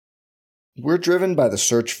We're driven by the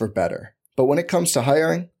search for better. But when it comes to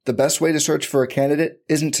hiring, the best way to search for a candidate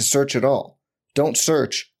isn't to search at all. Don't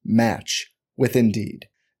search, match with Indeed.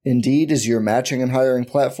 Indeed is your matching and hiring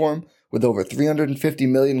platform with over 350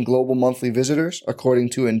 million global monthly visitors,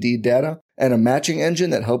 according to Indeed data, and a matching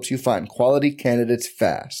engine that helps you find quality candidates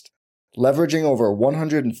fast. Leveraging over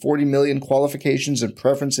 140 million qualifications and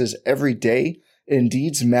preferences every day,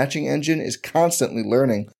 Indeed's matching engine is constantly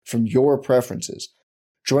learning from your preferences.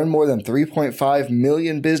 Join more than 3.5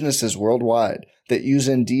 million businesses worldwide that use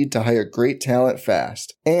Indeed to hire great talent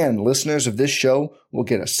fast. And listeners of this show will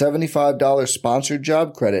get a $75 sponsored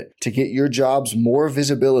job credit to get your jobs more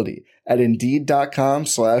visibility at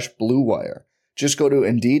Indeed.com/Blue Wire. Just go to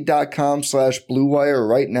Indeed.com/Blue Wire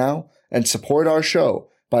right now and support our show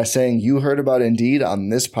by saying you heard about Indeed on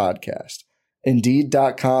this podcast.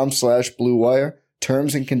 Indeed.com/Blue Wire.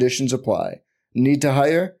 Terms and conditions apply. Need to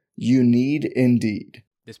hire? You need Indeed.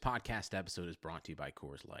 This podcast episode is brought to you by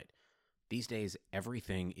Coors Light. These days,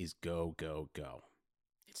 everything is go, go, go.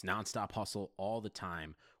 It's nonstop hustle all the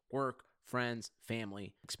time. Work, friends,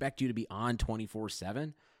 family, expect you to be on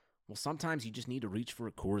 24/7. Well, sometimes you just need to reach for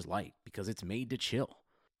a Coors Light because it's made to chill.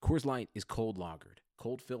 Coors Light is cold lagered,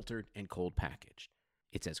 cold filtered, and cold packaged.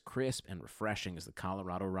 It's as crisp and refreshing as the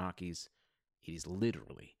Colorado Rockies. It is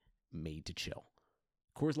literally made to chill.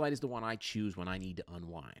 Coors Light is the one I choose when I need to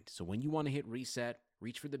unwind. So when you want to hit reset,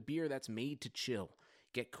 reach for the beer that's made to chill.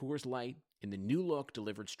 Get Coors Light in the new look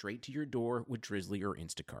delivered straight to your door with Drizzly or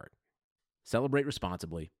Instacart. Celebrate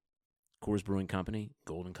responsibly. Coors Brewing Company,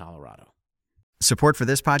 Golden, Colorado. Support for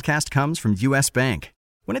this podcast comes from U.S. Bank.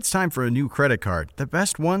 When it's time for a new credit card, the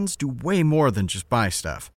best ones do way more than just buy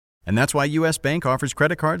stuff. And that's why U.S. Bank offers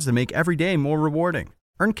credit cards that make every day more rewarding.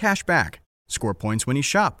 Earn cash back. Score points when you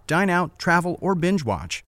shop, dine out, travel, or binge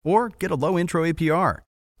watch. Or get a low intro APR.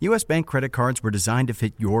 U.S. Bank credit cards were designed to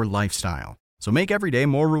fit your lifestyle. So make every day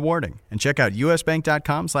more rewarding and check out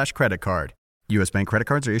usbank.com/credit card. U.S. Bank credit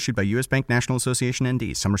cards are issued by U.S. Bank National Association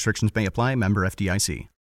ND. Some restrictions may apply. Member FDIC.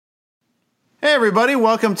 Hey, everybody.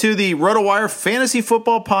 Welcome to the RotoWire Fantasy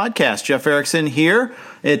Football Podcast. Jeff Erickson here.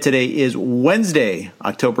 Today is Wednesday,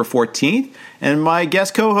 October 14th, and my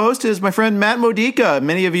guest co-host is my friend Matt Modica.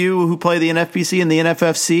 Many of you who play the NFBC and the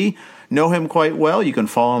NFFC know him quite well. You can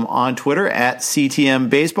follow him on Twitter at CTM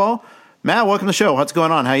Baseball. Matt, welcome to the show. What's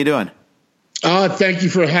going on? How you doing? Thank you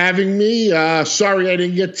for having me. Sorry I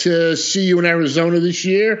didn't get to see you in Arizona this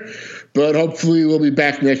year, but hopefully we'll be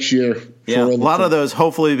back next year. Yeah, a lot of those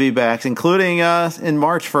hopefully be back, including in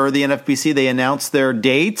March for the NFBC. They announced their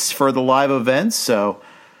dates for the live events. So,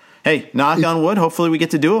 hey, knock on wood, hopefully we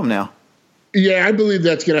get to do them now. Yeah, I believe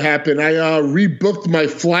that's going to happen. I rebooked my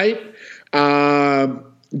flight,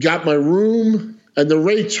 got my room, and the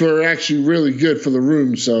rates were actually really good for the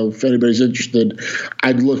room. So if anybody's interested,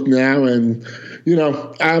 I'd look now. And, you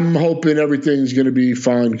know, I'm hoping everything's going to be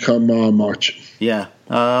fine come March. Yeah.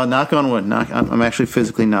 Knock on wood. I'm actually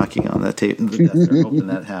physically knocking on that tape. Hoping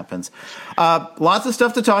that happens. Lots of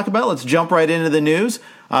stuff to talk about. Let's jump right into the news.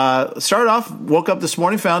 Started off, woke up this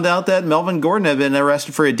morning, found out that Melvin Gordon had been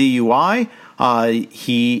arrested for a DUI.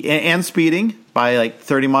 And speeding by like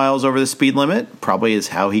 30 miles over the speed limit. Probably is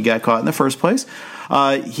how he got caught in the first place.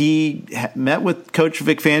 He met with Coach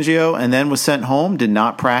Vic Fangio and then was sent home. Did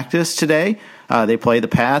not practice today. They play the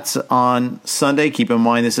Pats on Sunday. Keep in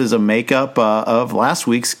mind this is a makeup of last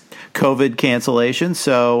week's COVID cancellation.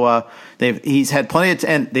 So he's had plenty of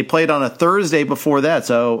and they played on a Thursday before that.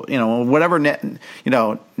 So whatever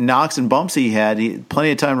knocks and bumps he had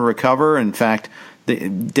plenty of time to recover. In fact,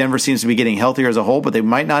 Denver seems to be getting healthier as a whole, but they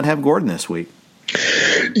might not have Gordon this week.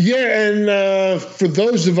 Yeah, and for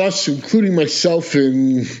those of us, including myself,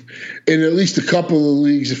 in at least a couple of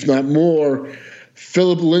leagues, if not more,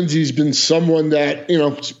 Philip Lindsay's been someone that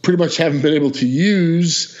pretty much haven't been able to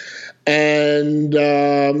use, and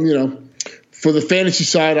for the fantasy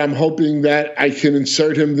side, I'm hoping that I can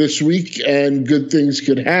insert him this week and good things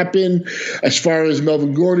could happen. As far as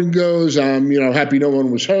Melvin Gordon goes, I'm happy no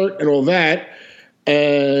one was hurt and all that,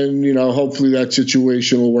 and hopefully that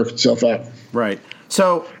situation will work itself out. Right.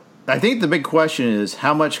 So I think the big question is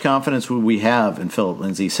how much confidence would we have in Philip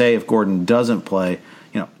Lindsay, say if Gordon doesn't play?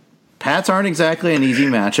 Pats aren't exactly an easy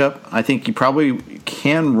matchup. I think you probably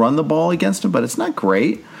can run the ball against him, but it's not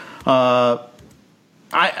great. I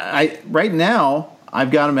right now I've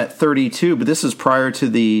got him at 32, but this is prior to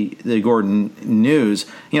the Gordon news.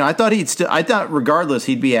 I thought regardless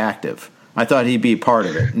he'd be active. I thought he'd be part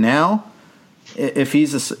of it. Now, if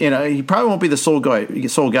he's he probably won't be the sole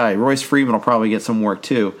guy. Royce Freeman will probably get some work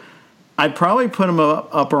too. I'd probably put him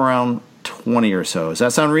up around 20 or so. Does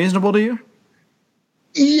that sound reasonable to you?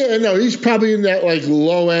 Yeah, no, he's probably in that like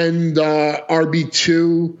low end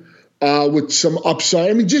RB2 with some upside.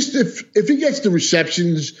 I mean, just if he gets the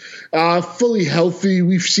receptions, fully healthy,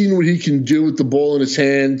 we've seen what he can do with the ball in his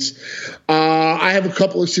hands. I have a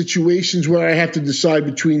couple of situations where I have to decide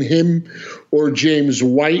between him or James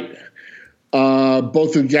White.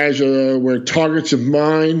 Both of the guys were targets of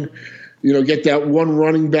mine. You know, get that one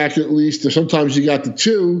running back at least. Or sometimes you got the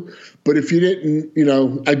two, but if you didn't, you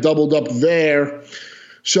know, I doubled up there.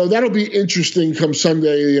 So that'll be interesting come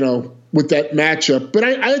Sunday, you know, with that matchup. But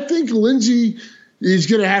I think Lindsey is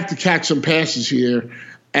going to have to catch some passes here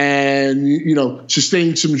and, you know,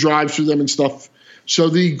 sustain some drives for them and stuff. So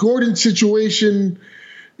the Gordon situation,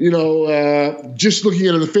 you know, just looking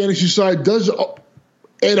at the fantasy side, does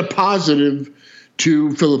add a positive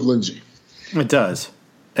to Philip Lindsay. It does.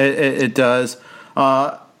 It does.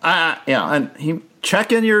 Yeah, and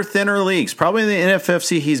check in your thinner leagues. Probably in the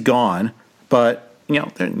NFFC he's gone, but you know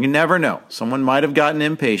you never know. Someone might have gotten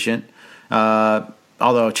impatient.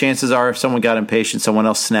 Although chances are, if someone got impatient, someone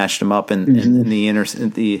else snatched him up in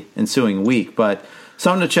the ensuing week. But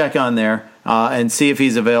something to check on there and see if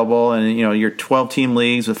he's available. And you know your 12-team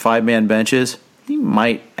leagues with 5-man benches, he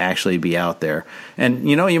might actually be out there. And,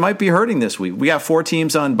 you know, you might be hurting this week. We got 4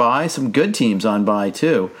 teams on bye, some good teams on bye,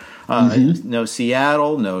 too. No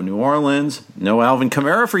Seattle, no New Orleans, no Alvin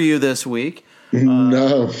Kamara for you this week.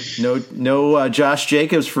 No Josh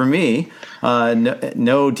Jacobs for me.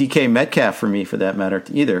 No DK Metcalf for me, for that matter,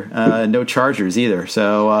 either. No Chargers either.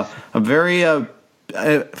 So a very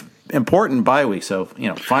important bye week. So, you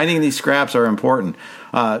know, finding these scraps are important.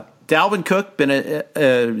 Dalvin Cook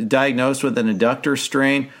been diagnosed with an adductor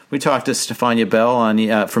strain. We talked to Stefania Bell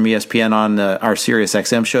from ESPN on our Sirius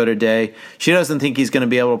XM show today. She doesn't think he's going to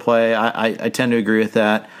be able to play. I tend to agree with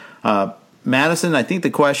that. Madison, I think the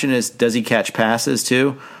question is, does he catch passes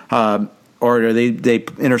too? Or do they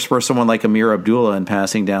intersperse someone like Amir Abdullah in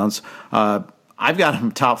passing downs? I've got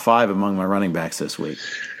him top 5 among my running backs this week.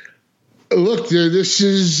 Look, this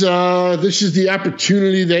is the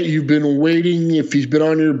opportunity that you've been waiting. If he's been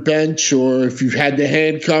on your bench or if you've had the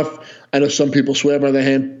handcuff, I know some people swear by the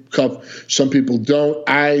handcuff, some people don't.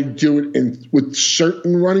 I do it with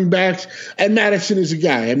certain running backs, and Madison is a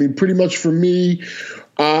guy. I mean, pretty much for me,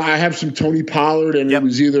 I have some Tony Pollard, and It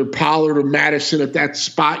was either Pollard or Madison at that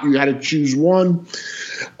spot. You had to choose one.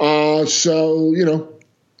 So, you know,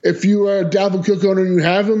 if you are a Dalvin Cook owner and you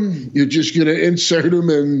have him, you're just going to insert him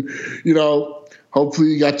and, you know, hopefully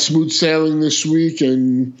you got smooth sailing this week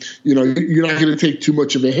and, you know, you're not going to take too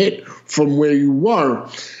much of a hit from where you were.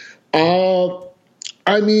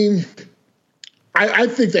 I mean, I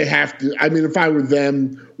think they have to. I mean, if I were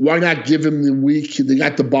them, why not give him the week? They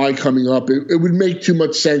got the bye coming up. It would make too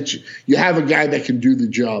much sense. You have a guy that can do the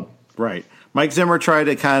job. Right. Mike Zimmer tried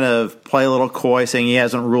to kind of play a little coy, saying he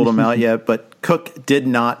hasn't ruled him out yet, but Cook did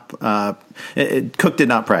not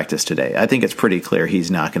practice today. I think it's pretty clear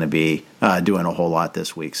he's not going to be doing a whole lot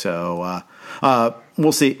this week. So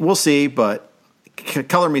we'll see, but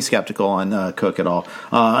color me skeptical on Cook at all.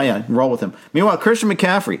 Roll with him. Meanwhile, Christian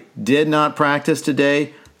McCaffrey did not practice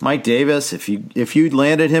today. Mike Davis, if you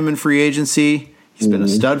landed him in free agency, he's been a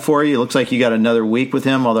stud for you. It looks like you got another week with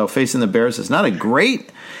him, although facing the Bears is not a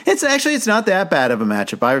great. It's not that bad of a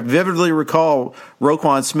matchup. I vividly recall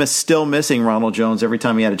Roquan Smith still missing Ronald Jones every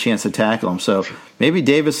time he had a chance to tackle him. So maybe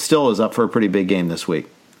Davis still is up for a pretty big game this week.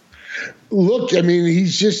 Look, I mean,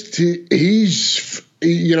 he's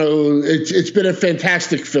you know, it's been a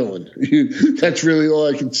fantastic fill-in. That's really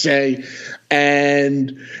all I can say.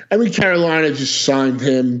 And I mean, Carolina just signed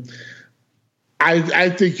him. I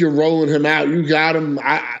think you're rolling him out. You got him.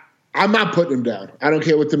 I'm not putting him down. I don't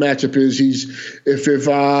care what the matchup is. If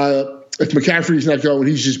McCaffrey's not going,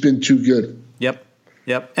 he's just been too good.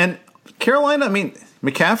 Yep. And Carolina, I mean,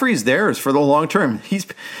 McCaffrey's theirs for the long term. He's,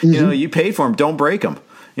 you know, you paid for him. Don't break him.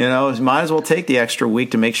 You know, might as well take the extra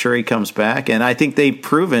week to make sure he comes back. And I think they've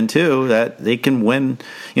proven too that they can win.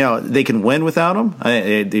 You know, they can win without him.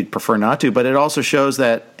 They'd prefer not to, but it also shows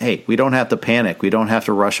that hey, we don't have to panic. We don't have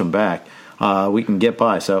to rush him back. We can get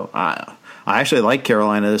by. So I actually like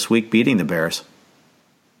Carolina this week beating the Bears.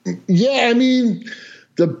 Yeah, I mean,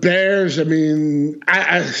 the Bears, I mean,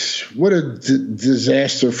 what a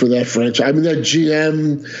disaster for that franchise. I mean, that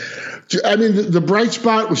GM, I mean, the bright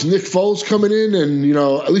spot was Nick Foles coming in and, you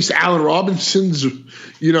know, at least Allen Robinson's,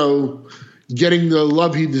 you know, getting the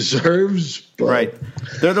love he deserves. But right.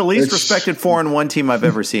 They're the least respected 4-1 team I've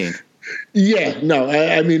ever seen. Yeah, no,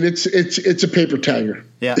 I mean, it's a paper tiger.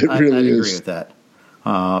 Yeah, it really I'd agree is. with that.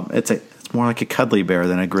 It's more like a cuddly bear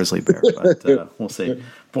than a grizzly bear, but we'll see.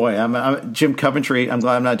 Boy, I'm Jim Coventry. I'm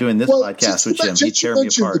glad I'm not doing this podcast with Jim. He'd tear me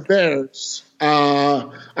apart. The Bears. I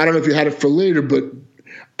don't know if you had it for later, but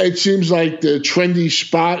it seems like the trendy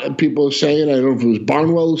spot, and people are saying, I don't know if it was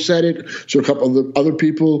Barnwell who said it, so a couple of the other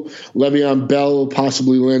people, Le'Veon Bell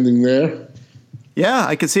possibly landing there. Yeah,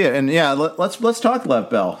 I could see it. And yeah, let's talk Lev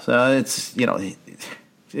Bell. It's,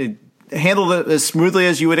 it handled it as smoothly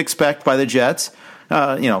as you would expect by the Jets.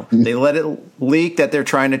 They let it leak that they're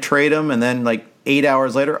trying to trade him, and then like 8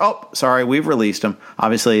 hours later, oh, sorry, we've released him.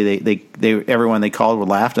 Obviously, they everyone they called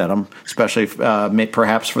laughed at him, especially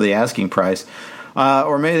perhaps for the asking price,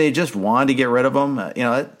 or maybe they just wanted to get rid of him.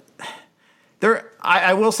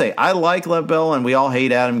 I will say I like Lev Bell, and we all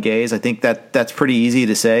hate Adam Gase. I think that's pretty easy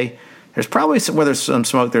to say. There's probably where there's some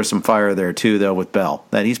smoke, there's some fire there too, though, with Bell.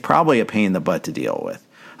 That he's probably a pain in the butt to deal with.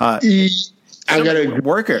 I got a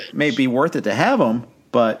worker. May be worth it to have him,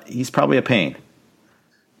 but he's probably a pain.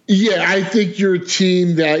 Yeah, I think you're a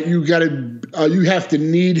team that you have to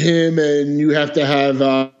need him, and you have to have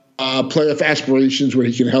playoff aspirations where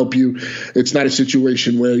he can help you. It's not a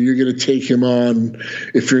situation where you're going to take him on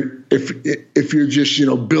if you're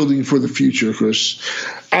just building for the future. Chris,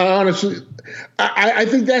 I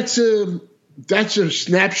think that's a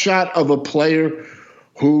snapshot of a player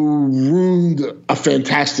who ruined a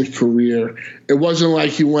fantastic career. It wasn't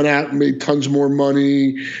like he went out and made tons more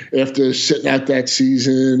money after sitting out that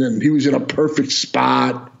season, and he was in a perfect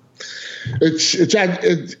spot. It's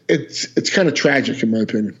kind of tragic, in my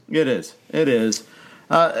opinion. It is.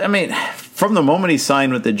 From the moment he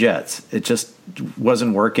signed with the Jets, it just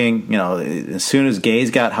wasn't working. As soon as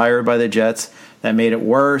Gase got hired by the Jets, that made it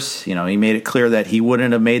worse. He made it clear that he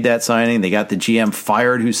wouldn't have made that signing. They got the GM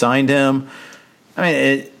fired who signed him.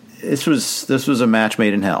 This was a match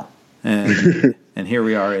made in hell, and and here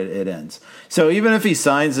we are. It ends. So even if he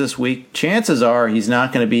signs this week, chances are he's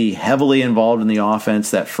not going to be heavily involved in the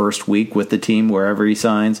offense that first week with the team wherever he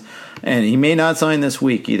signs, and he may not sign this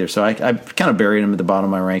week either. So I kind of buried him at the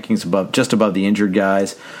bottom of my rankings, just above the injured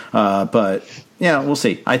guys. But we'll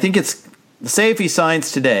see. I think say if he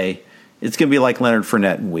signs today, it's going to be like Leonard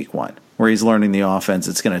Fournette in week 1, where he's learning the offense.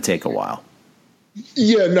 It's going to take a while.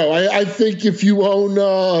 Yeah, no, I think if you own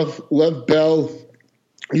Lev Bell,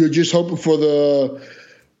 you're just hoping for the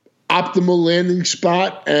optimal landing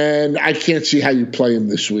spot, and I can't see how you play him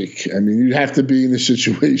this week. You'd have to be in a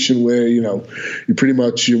situation where, you pretty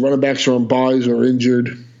much your running backs are on buys or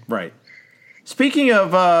injured. Right. Speaking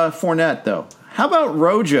of Fournette, though, how about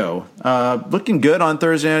Rojo? Looking good on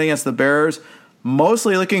Thursday night against the Bears,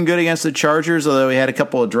 mostly looking good against the Chargers, although he had a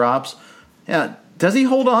couple of drops. Yeah. Does he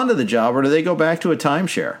hold on to the job, or do they go back to a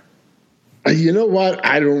timeshare? You know what?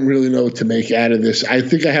 I don't really know what to make out of this. I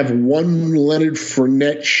think I have one Leonard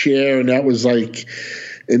Fournette share, and that was like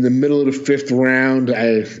in the middle of the 5th round.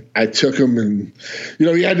 I took him, and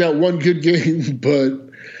he had that one good game,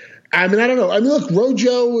 but I don't know. Look,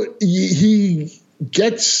 Rojo, he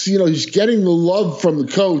gets he's getting the love from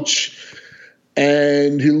the coach,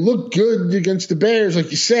 and he looked good against the Bears,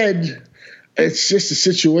 like you said. It's just a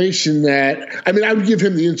situation that, I would give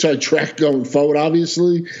him the inside track going forward,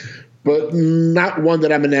 obviously, but not one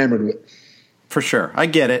that I'm enamored with. For sure. I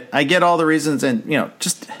get it. I get all the reasons, and,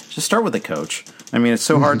 just start with the coach. It's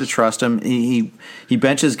so hard to trust him. He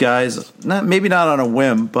benches guys, maybe not on a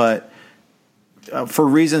whim, but for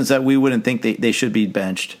reasons that we wouldn't think they should be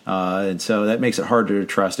benched. And so that makes it harder to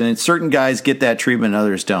trust. And certain guys get that treatment,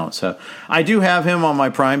 others don't. So I do have him on my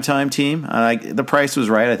primetime team. The price was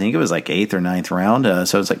right. I think it was like 8th or 9th round.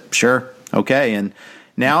 So it's like, sure, okay. And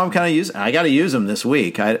now I'm kind of I got to use him this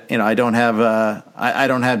week. I don't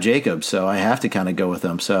have Jacobs, so I have to kind of go with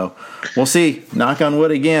him. So we'll see. Knock on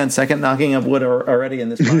wood again. Second knocking of wood already in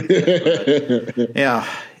this podcast. But, yeah.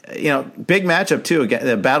 Big matchup too.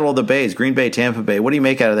 The Battle of the Bays, Green Bay, Tampa Bay. What do you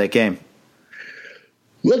make out of that game?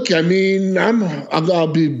 Look, I'll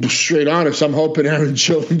be straight honest. I'm hoping Aaron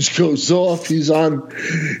Jones goes off. He's on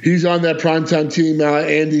that primetime team.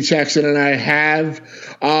 Andy Jackson and I have.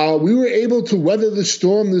 We were able to weather the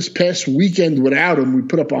storm this past weekend without him. We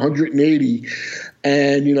put up 180.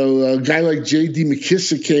 And, a guy like J.D.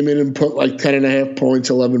 McKissick came in and put like 10.5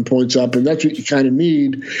 points, 11 points up, and that's what you kind of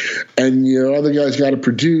need. And, other guys got to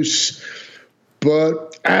produce.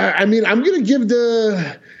 But, I'm going to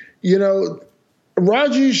give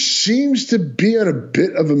Rodgers seems to be on a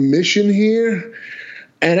bit of a mission here.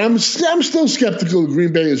 And I'm still skeptical of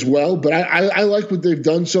Green Bay as well, but I like what they've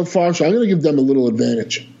done so far, so I'm going to give them a little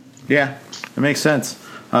advantage. Yeah, it makes sense.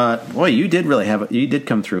 Boy, you did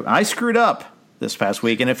come through. I screwed up this past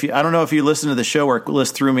week, and I don't know if you listened to the show where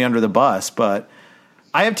Liz threw me under the bus, but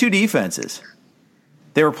I have 2 defenses.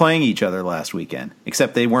 They were playing each other last weekend,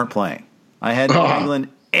 except they weren't playing. I had New England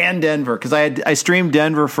and Denver, because I streamed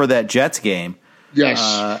Denver for that Jets game.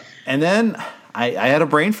 Yes. And then I had a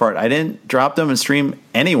brain fart. I didn't drop them and stream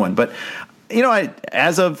anyone. But,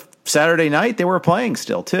 as of Saturday night, they were playing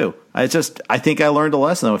still, too. I think I learned a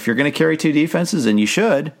lesson, though. If you're going to carry two defenses, and you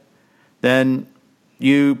should, then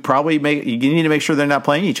you need to make sure they're not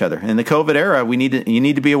playing each other. In the COVID era, you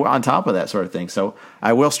need to be on top of that sort of thing. So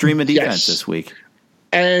I will stream a defense this week.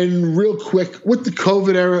 And real quick, with the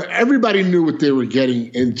COVID era, everybody knew what they were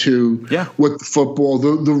getting into with the football.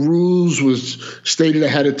 The rules was stated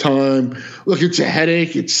ahead of time. Look, it's a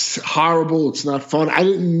headache. It's horrible. It's not fun. I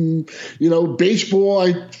didn't,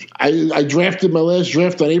 baseball, I drafted my last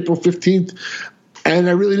draft on April 15th, and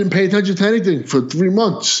I really didn't pay attention to anything for 3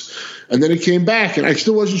 months. And then it came back, and I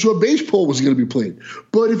still wasn't sure baseball was going to be played.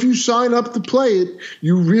 But if you sign up to play it,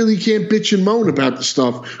 you really can't bitch and moan about the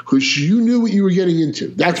stuff because you knew what you were getting into.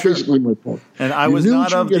 That's basically my point. And I was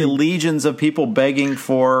not of the legions of people begging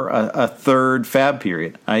for a third fab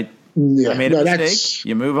period. I made a mistake.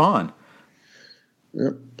 You move on. Yeah.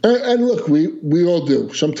 And look, we all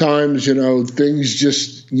do. Sometimes, things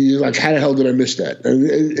just, you're like, how the hell did I miss that?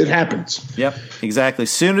 And it happens. Yep, exactly.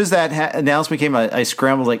 As soon as that announcement came, I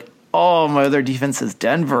scrambled like, oh, my other defense is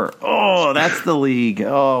Denver. Oh, that's the league.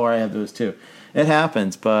 Oh, where I have those two. It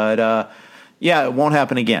happens, but it won't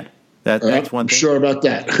happen again. That's one thing. I'm sure about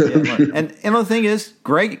that. And the thing is,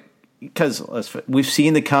 Greg, because we've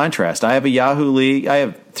seen the contrast. I have a Yahoo league. I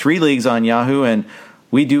have 3 leagues on Yahoo, and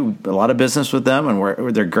we do a lot of business with them,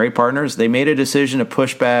 and they're great partners. They made a decision to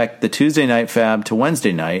push back the Tuesday night fab to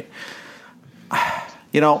Wednesday night. I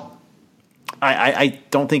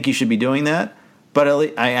don't think you should be doing that. But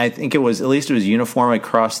I think at least it was uniform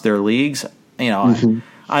across their leagues. Mm-hmm.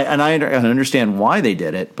 I understand why they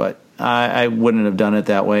did it, but I wouldn't have done it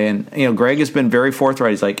that way. And Greg has been very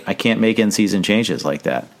forthright. He's like, I can't make in season changes like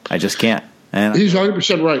that. I just can't. And he's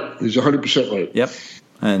 100% right. He's 100% right. Yep.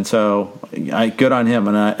 And so good on him.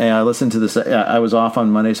 And I listened to this. I was off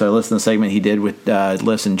on Monday, so I listened to the segment he did with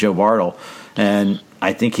Liss and Joe Bartle, and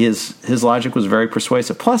I think his logic was very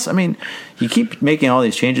persuasive. Plus, you keep making all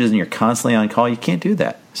these changes and you're constantly on call. You can't do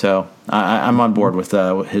that. So I'm on board with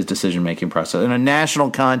his decision-making process. In a national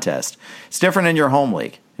contest, it's different in your home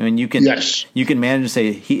league. You can manage to say,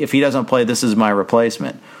 if he doesn't play, this is my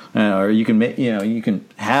replacement. Or you can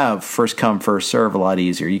have first come, first serve a lot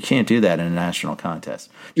easier. You can't do that in a national contest.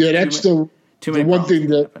 Yeah, that's the one thing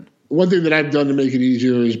that happen. One thing that I've done to make it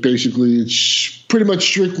easier is basically it's pretty much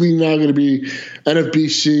strictly now going to be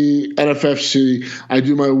NFBC, NFFC. I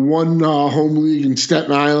do my one home league in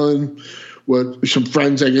Staten Island with some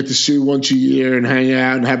friends I get to see once a year and hang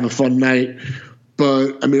out and have a fun night.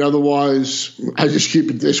 But, otherwise, I just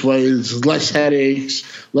keep it this way. It's less headaches,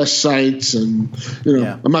 less sites, and,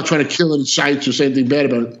 I'm not trying to kill any sites or say anything bad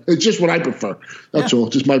about it. It's just what I prefer. That's all.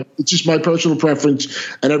 It's just my personal preference,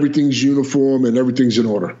 and everything's uniform and everything's in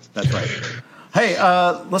order. That's right. Hey,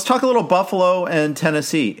 let's talk a little Buffalo and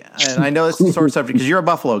Tennessee. And I know it's a sore subject because you're a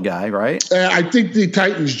Buffalo guy, right? I think the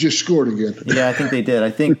Titans just scored again. Yeah, I think they did.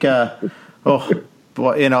 I think, they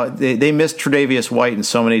missed Tre'Davious White in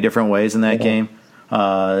so many different ways in that game.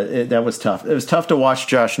 That was tough. It was tough to watch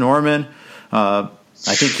Josh Norman. I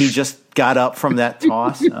think he just got up from that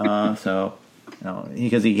toss.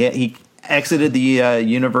 Because he exited the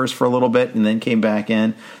universe for a little bit and then came back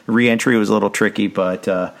in. The re-entry was a little tricky, but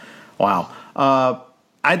wow.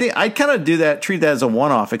 I think I kind of treat that as a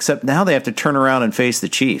one-off, except now they have to turn around and face the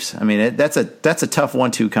Chiefs. That's a tough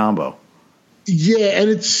 1-2 combo. Yeah, and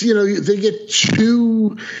it's, they get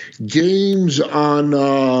 2 games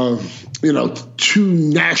on, 2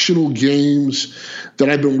 national games that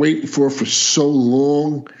I've been waiting for so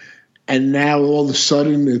long. And now all of a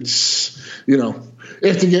sudden it's,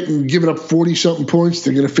 after giving up 40-something points,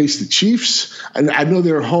 they're going to face the Chiefs. And I know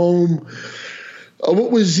they're home.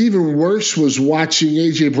 What was even worse was watching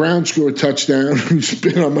A.J. Brown score a touchdown, who's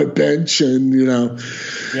been on my bench. And,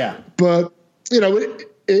 Yeah. But,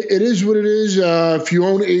 it is what it is. If you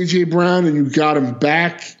own A.J. Brown and you got him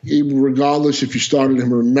back, regardless if you started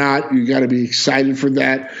him or not, you got to be excited for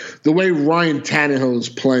that. The way Ryan Tannehill is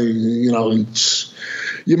playing, you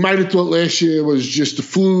might have thought last year was just a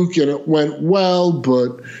fluke and it went well,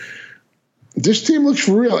 but this team looks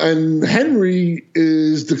for real. And Henry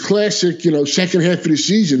is the classic, second half of the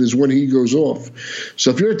season is when he goes off.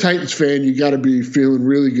 So if you're a Titans fan, you got to be feeling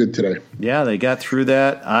really good today. Yeah, they got through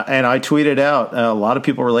that. And I tweeted out, a lot of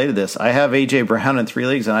people related this. I have A.J. Brown in 3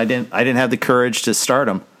 leagues, and I didn't have the courage to start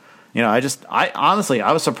him. I honestly,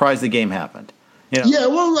 I was surprised the game happened. Yeah,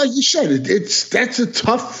 well, like you said, that's a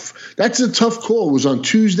tough call. It was on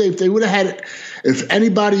Tuesday. If they would have had it, if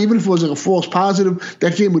anybody, even if it was like a false positive,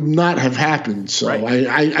 that game would not have happened. So right.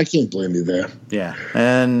 I can't blame you there. Yeah,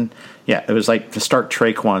 and it was like to start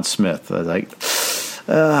Traquan Smith. I was like,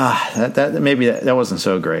 that wasn't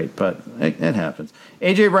so great, but it happens.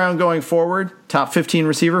 A.J. Brown going forward, top 15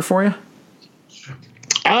 receiver for you?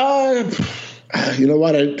 You know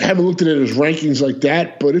what? I haven't looked at his rankings like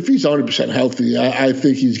that, but if he's 100% healthy, I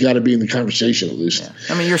think he's got to be in the conversation at least. Yeah.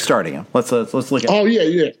 I mean, you're starting him. Let's look at. Oh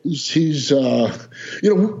yeah. He's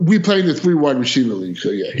we play in the 3 wide receiver league,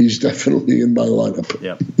 so yeah, he's definitely in my lineup.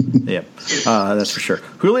 Yep. That's for sure.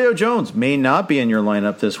 Julio Jones may not be in your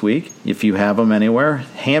lineup this week if you have him anywhere.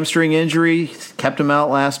 Hamstring injury kept him out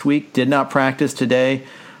last week. Did not practice today.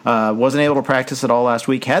 Wasn't able to practice at all last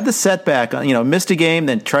week. Had the setback, missed a game,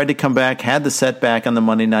 then tried to come back. Had the setback on the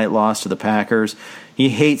Monday night loss to the Packers. You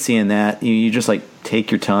hate seeing that. You just take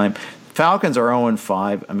your time. Falcons are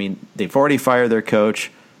 0-5. I mean, they've already fired their coach.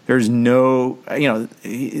 There's no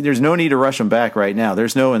need to rush them back right now.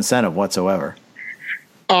 There's no incentive whatsoever.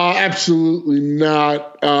 Absolutely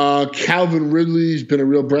not. Calvin Ridley's been a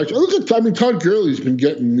real break. Todd Gurley's been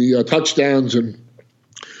getting the touchdowns and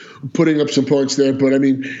putting up some points there. But, I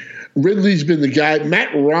mean, Ridley's been the guy.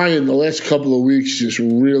 Matt Ryan the last couple of weeks just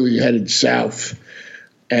really headed south.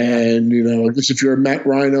 And, I guess if you're a Matt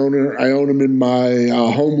Ryan owner, I own him in my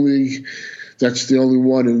home league. That's the only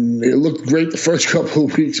one. And it looked great the first couple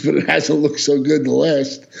of weeks, but it hasn't looked so good the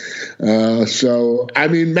last. So, I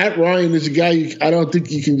mean, Matt Ryan is a guy I don't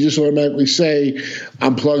think you can just automatically say,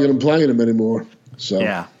 I'm plugging and playing him anymore. So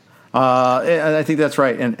yeah, I think that's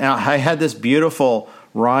right. And I had this beautiful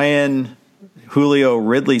Ryan, Julio,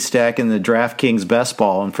 Ridley stack in the DraftKings best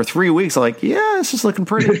ball. And for 3 weeks, I'm like, yeah, this is looking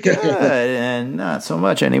pretty good. And not so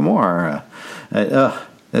much anymore.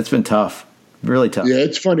 It's been tough. Really tough. Yeah,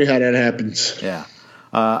 it's funny how that happens. Yeah.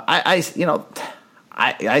 I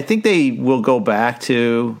think they will go back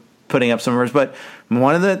to putting up some numbers. But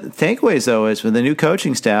one of the takeaways, though, is with the new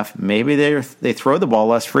coaching staff, maybe they throw the ball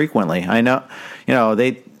less frequently. I know,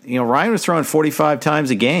 Ryan was throwing 45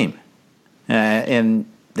 times a game. And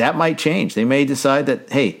that might change. They may decide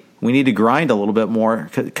that, hey, we need to grind a little bit more,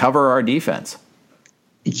 cover our defense.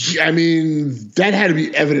 I mean, that had to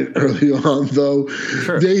be evident early on, though.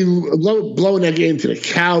 Sure. They blowing that game to the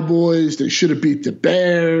Cowboys. They should have beat the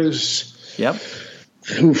Bears. Yep.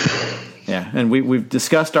 Oof. Yeah, and we've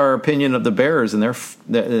discussed our opinion of the Bears and their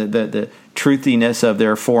the truthiness of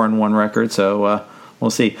their 4-1 record. So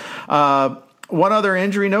we'll see. One other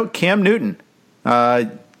injury note: Cam Newton.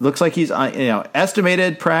 Looks like he's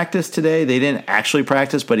estimated practice today. They didn't actually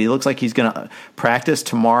practice, but he looks like he's going to practice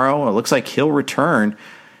tomorrow. It looks like he'll return.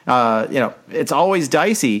 It's always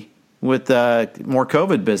dicey with more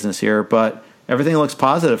COVID business here, but everything looks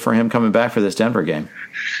positive for him coming back for this Denver game.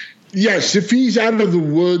 Yes, if he's out of the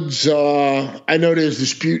woods, I know there's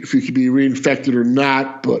dispute if he could be reinfected or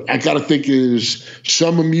not, but I got to think there's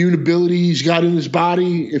some immune ability he's got in his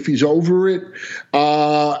body if he's over it.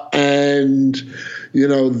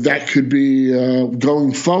 That could be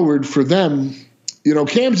going forward for them.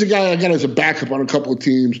 Cam's a guy I got as a backup on a couple of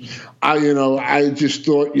teams. I just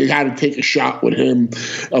thought you had to take a shot with him.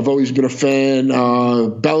 I've always been a fan.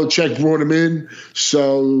 Belichick brought him in,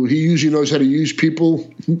 so he usually knows how to use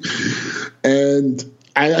people. And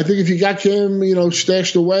I think if you got Cam,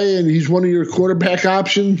 stashed away and he's one of your quarterback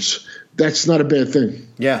options, that's not a bad thing.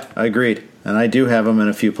 Yeah, I agreed. And I do have him in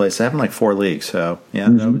a few places. I have him in 4 leagues, so yeah,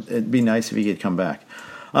 it'd be nice if he could come back.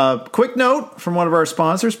 Quick note from one of our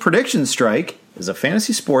sponsors, Prediction Strike is a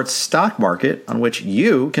fantasy sports stock market on which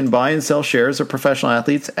you can buy and sell shares of professional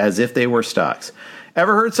athletes as if they were stocks.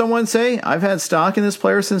 Ever heard someone say, I've had stock in this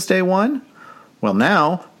player since day one? Well,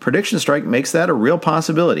 now, Prediction Strike makes that a real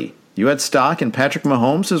possibility. You had stock in Patrick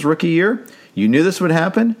Mahomes' rookie year? You knew this would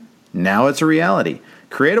happen? Now it's a reality.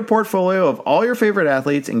 Create a portfolio of all your favorite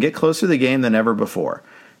athletes and get closer to the game than ever before.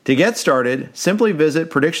 To get started, simply visit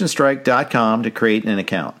PredictionStrike.com to create an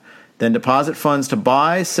account. Then deposit funds to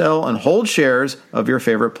buy, sell, and hold shares of your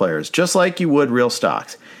favorite players, just like you would real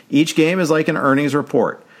stocks. Each game is like an earnings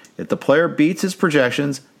report. If the player beats his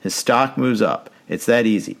projections, his stock moves up. It's that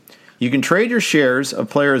easy. You can trade your shares of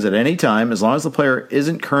players at any time as long as the player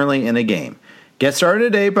isn't currently in a game. Get started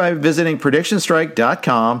today by visiting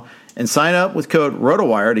PredictionStrike.com and sign up with code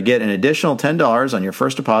ROTOWIRE to get an additional $10 on your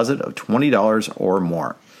first deposit of $20 or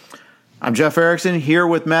more. I'm Jeff Erickson here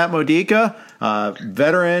with Matt Modica,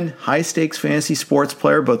 veteran, high-stakes fantasy sports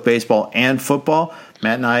player, both baseball and football.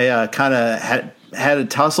 Matt and I kind of had a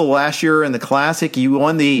tussle last year in the Classic. You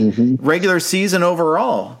won the regular season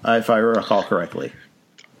overall, if I recall correctly.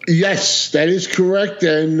 Yes, that is correct.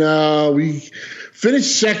 And we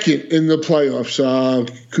finished second in the playoffs.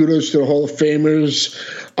 Kudos to the Hall of Famers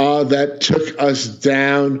that took us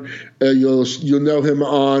down. You'll know him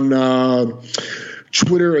on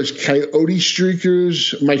Twitter as Coyote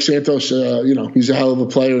Streakers. Mike Santos, he's a hell of a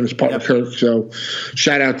player, and his partner Kirk. So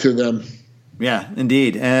shout out to them. Yeah,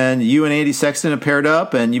 indeed. And you and Andy Sexton have paired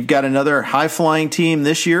up, and you've got another high-flying team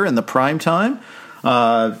this year in the prime time.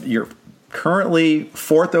 You're currently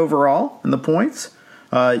 4th overall in the points.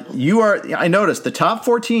 I noticed the top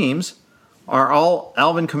 4 teams are all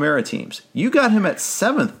Alvin Kamara teams. You got him at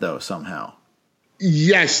 7th, though, somehow.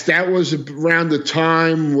 Yes, that was around the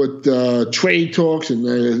time with trade talks,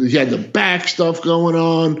 and he had the back stuff going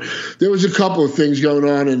on. There was a couple of things going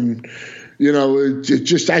on, and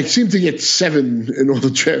I seemed to get 7 in all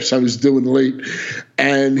the drafts I was doing late,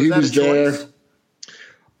 and he was there.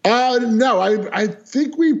 No, I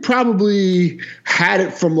think we probably had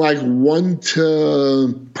it from like 1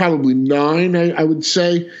 to probably 9. I would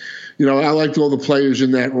say. I liked all the players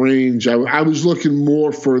in that range. I was looking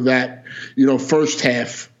more for that, first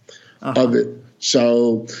half of it.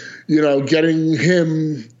 So, getting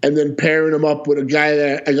him and then pairing him up with a guy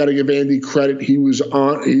that I got to give Andy credit. He was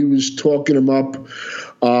talking him up.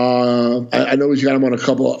 I know he's got him on a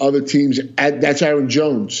couple of other teams. That's Aaron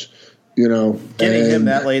Jones. Getting him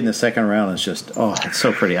that late in the second round is just it's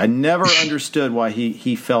so pretty. I never understood why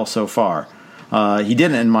he fell so far. He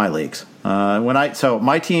didn't in my leagues. So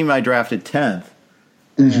my team I drafted 10th.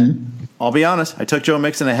 Mm-hmm. I'll be honest, I took Joe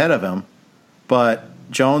Mixon ahead of him, but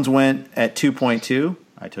Jones went at 2.2.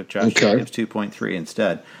 I took Josh Jacobs 2.3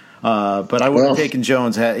 instead. But I would have taken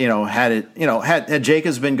Jones had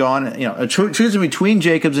Jacobs been gone. Choosing between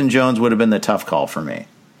Jacobs and Jones would have been the tough call for me.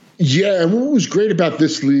 Yeah, and what was great about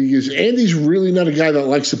this league is Andy's really not a guy that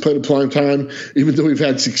likes to play the prime time, even though we've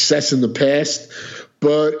had success in the past.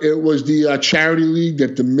 But it was the charity league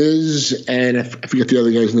that the Miz and I forget the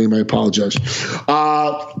other guy's name. I apologize.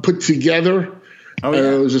 Put together. Oh,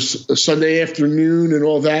 yeah. It was a Sunday afternoon and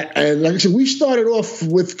all that. And like I said, we started off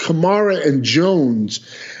with Kamara and Jones,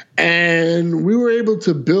 and we were able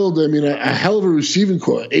to build. A hell of a receiving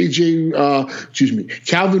corps. Calvin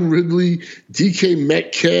Ridley, DK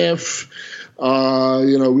Metcalf.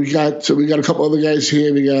 We got a couple other guys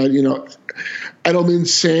here. We got Edelman,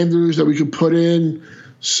 Sanders that we could put in.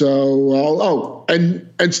 So,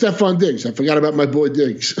 and Stephon Diggs. I forgot about my boy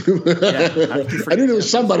Diggs. I knew there was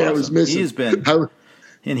somebody I was missing. He's been,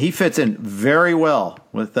 and he fits in very well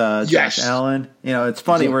with Josh Allen. It's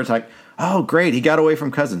funny where it's like, oh, great, he got away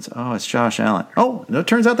from Cousins. Oh, it's Josh Allen. Oh, it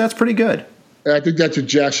turns out that's pretty good. I think that's what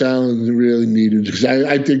Josh Allen really needed, because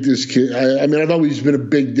I think this kid. I've always been a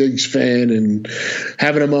big Diggs fan, and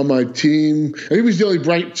having him on my team, and he was the only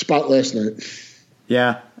bright spot last night.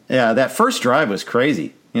 Yeah, that first drive was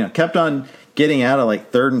crazy. Kept on getting out of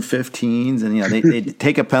like 3rd and 15s, and they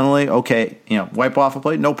take a penalty. Okay, wipe off a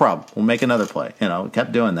play, no problem. We'll make another play.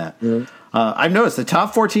 Kept doing that. Yeah. I've noticed the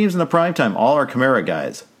top 4 teams in the primetime all are Kamara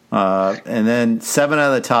guys, and then 7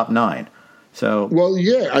 out of the top 9. So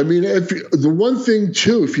the one thing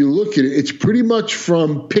too, if you look at it, it's pretty much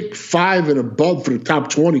from pick 5 and above for the top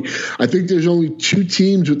 20. I think there's only 2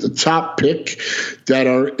 teams with the top pick that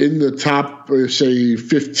are in the top, say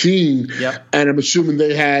 15. Yep. And I'm assuming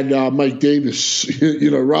they had Mike Davis,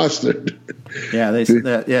 rostered. Yeah,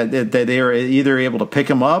 they were either able to pick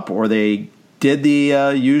him up or they did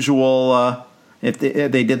the usual. If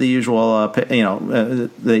they did the usual,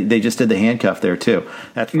 they just did the handcuff there too.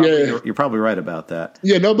 That's probably, you're probably right about that.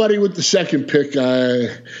 Yeah, nobody with the second pick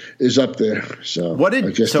is up there. So what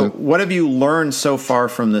have you learned so far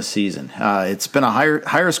from this season? It's been a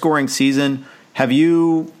higher scoring season. Have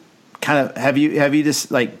you just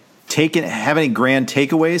like have any grand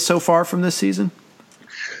takeaways so far from this season?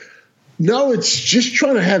 No, it's just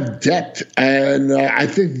trying to have depth, and I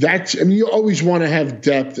think you always want to have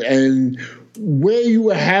depth, and where you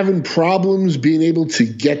were having problems being able to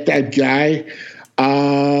get that guy,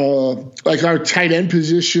 like our tight end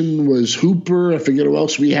position was Hooper. I forget who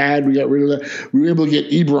else we had. We got rid of that. We were able to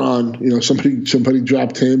get Ebron. Somebody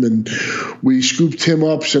dropped him, and we scooped him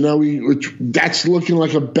up. So now that's looking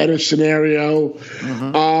like a better scenario.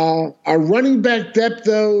 Mm-hmm. Our running back depth,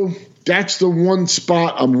 though, that's the one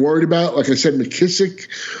spot I'm worried about. Like I said, McKissick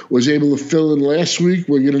was able to fill in last week.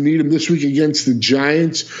 We're going to need him this week against the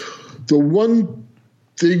Giants. The one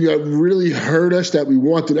thing that really hurt us that we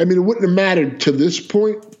wanted, it wouldn't have mattered to this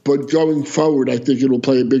point, but going forward, I think it'll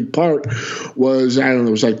play a big part, was, it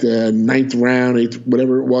was like the 9th round, 8th,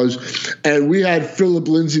 whatever it was. And we had Philip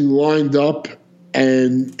Lindsay lined up,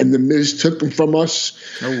 and the Miz took him from us.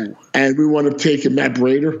 Oh. And we wanted to take Matt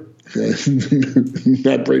Breida.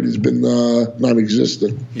 Matt Brady's been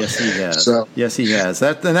non-existent. Yes, he has. Yes, he has.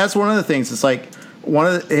 And that's one of the things. It's like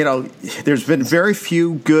there's been very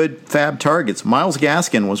few good fab targets. Myles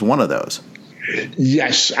Gaskin was one of those.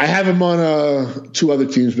 Yes, I have him on 2 other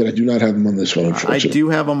teams, but I do not have him on this one, unfortunately. I do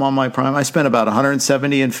have him on my prime. I spent about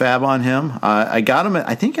 $170 in fab on him. I got him,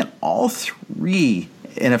 I think, in all 3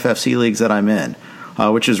 NFFC leagues that I'm in,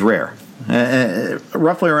 which is rare.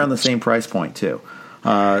 Roughly around the same price point, too.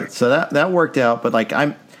 So that worked out. But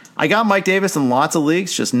I got Mike Davis in lots of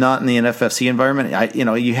leagues, just not in the NFFC environment.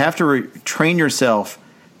 You have to train yourself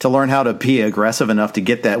to learn how to be aggressive enough to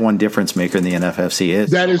get that one difference maker in the NFFC.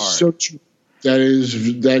 That is so true. That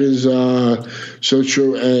is so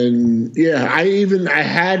true. And yeah, I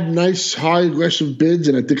had nice high aggressive bids,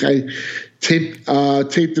 and I think I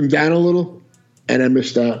taped them down a little, and I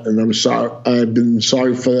missed out, and I'm sorry. I've been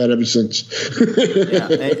sorry for that ever since.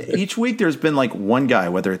 Yeah, each week there's been one guy,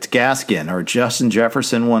 whether it's Gaskin or Justin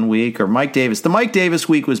Jefferson one week or Mike Davis. The Mike Davis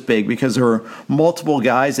week was big because there were multiple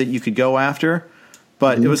guys that you could go after,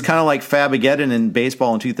 but it was kind of like Fabageddon in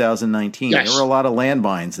baseball in 2019. Yes. There were a lot of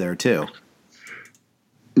landmines there too.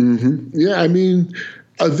 Mm-hmm. Yeah, I mean,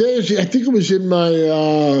 I think it was in my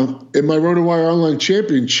RotoWire Online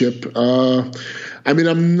Championship. I mean,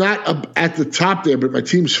 I'm not up at the top there, but my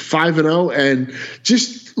team's 5-0, and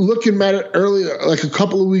just looking at it earlier, like a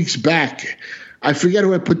couple of weeks back, I forget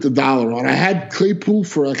who I put the dollar on. I had Claypool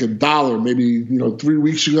for $1, maybe 3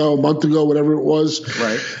 weeks ago, a month ago, whatever it was.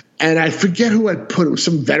 Right. And I forget who I put. It was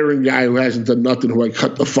some veteran guy who hasn't done nothing, who I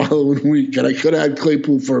cut the following week. And I could have had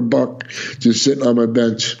Claypool for $1 just sitting on my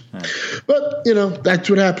bench. Right. But, that's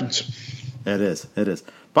what happens. It is.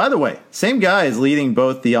 By the way, same guy is leading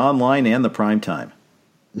both the online and the primetime.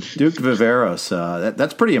 Duke Viveros.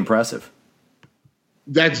 That's pretty impressive.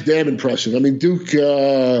 That's damn impressive. I mean, Duke,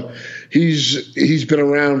 he's been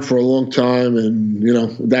around for a long time, and,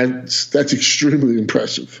 that's extremely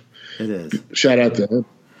impressive. It is. Shout out to him.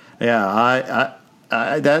 Yeah,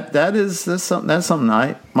 that's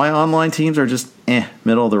something. My online teams are just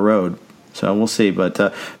middle of the road, so we'll see.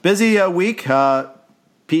 But busy week.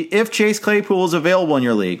 If Chase Claypool is available in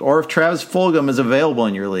your league, or if Travis Fulgham is available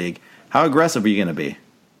in your league, how aggressive are you going to be?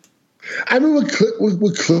 I mean,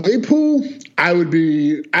 with Claypool, I would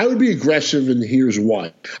be aggressive, and here's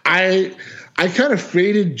why. I kind of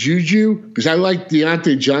faded Juju because I liked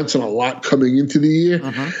Deontay Johnson a lot coming into the year.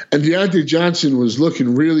 And Deontay Johnson was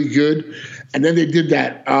looking really good. And then they did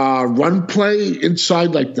that run play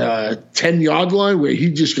inside the 10-yard line where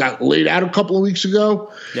he just got laid out a couple of weeks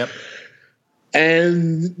ago. Yep.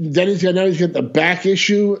 And then he's got the back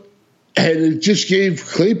issue. And it just gave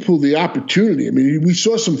Claypool the opportunity. I mean, we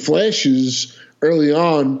saw some flashes early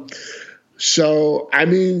on. So, I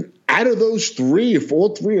mean, out of those 3, if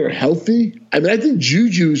all 3 are healthy, I mean, I think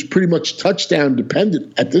Juju is pretty much touchdown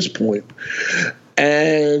dependent at this point.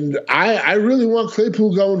 And I really want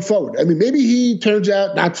Claypool going forward. I mean, maybe he turns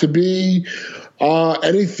out not to be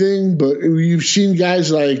anything, but you've seen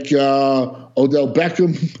guys like Odell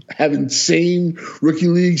Beckham have insane rookie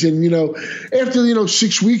leagues. And, after,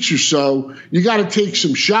 6 weeks or so, you got to take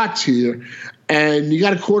some shots here. And you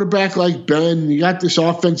got a quarterback like Ben. You got this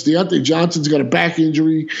offense. Deontay Johnson's got a back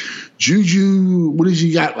injury. Juju, what has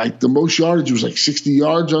he got? The most yardage was 60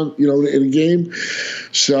 yards on in a game.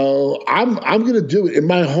 So I'm going to do it. In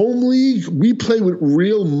my home league, we play with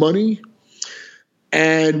real money,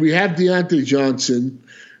 and we have Deontay Johnson.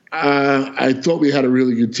 I thought we had a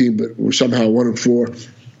really good team, but we're somehow 1-4.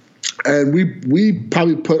 And we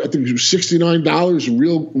probably put, I think it was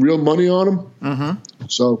 $69 real money on him. Mm-hmm.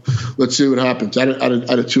 So let's see what happens out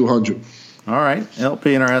of 200. All right, it'll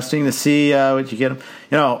be interesting to see what you get him.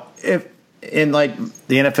 If in the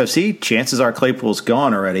NFFC, chances are Claypool's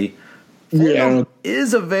gone already. Yeah,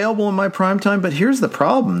 is available in my prime time, but here's the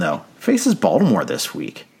problem though: faces Baltimore this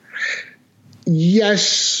week.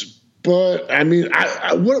 Yes. But, I mean,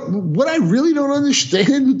 what I really don't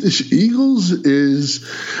understand with this Eagles is,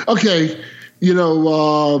 okay,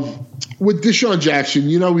 with Deshaun Jackson,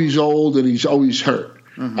 he's old and he's always hurt.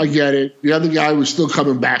 Mm-hmm. I get it. The other guy was still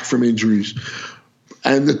coming back from injuries.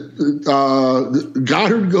 And the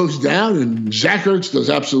Goddard goes down and Zach Ertz does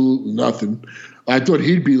absolutely nothing. I thought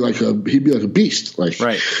he'd be like a beast.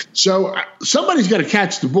 Right. So somebody's got to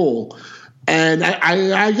catch the ball. And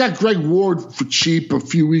I got Greg Ward for cheap a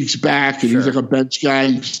few weeks back, and He's like a bench guy.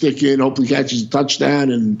 You stick in, hopefully catches a touchdown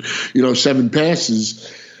and 7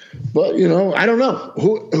 passes. But I don't know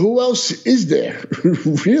who else is there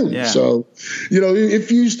really. Yeah. So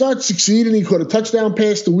if you start succeeding, he caught a touchdown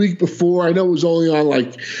pass the week before. I know it was only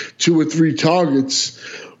on 2 or 3 targets,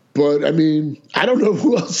 but I mean I don't know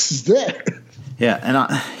who else is there. Yeah,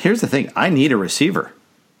 and here's the thing: I need a receiver.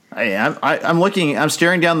 I'm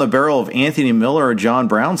staring down the barrel of Anthony Miller or John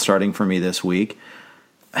Brown starting for me this week.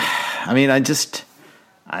 I mean, and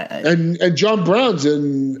John Brown's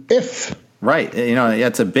an if. Right.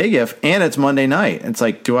 It's a big if, and it's Monday night. It's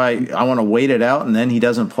like, do I want to wait it out and then he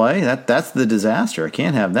doesn't play? That's the disaster. I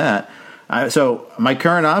can't have that. So my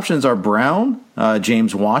current options are Brown,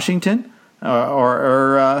 James Washington,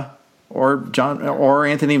 or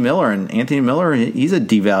Anthony Miller. And Anthony Miller, he's a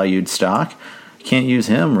devalued stock. Can't use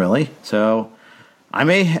him really. So I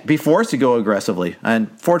may be forced to go aggressively. And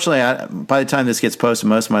fortunately, by the time this gets posted,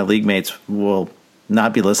 most of my league mates will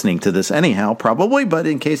not be listening to this anyhow, probably. But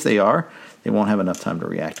in case they are, they won't have enough time to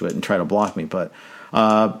react to it and try to block me. But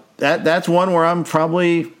that's one where I'm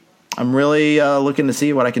really looking to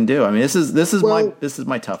see what I can do. I mean, this is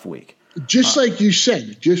my tough week. Just like you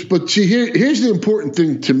said, but see, here's the important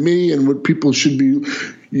thing to me and what people should be.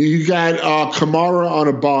 You got Kamara on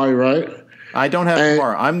a bye, right? I don't have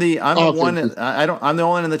Kamara. I'm the one. I'm the only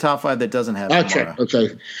one in the top 5 that doesn't have Kamara.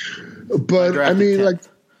 Okay. But I mean, like,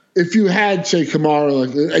 if you had, say,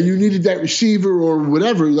 Kamara, and you needed that receiver or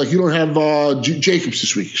whatever, like you don't have Jacobs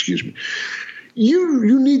this week, excuse me,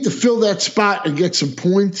 you need to fill that spot and get some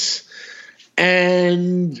points.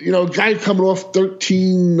 And, a guy coming off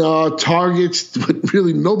 13 targets, but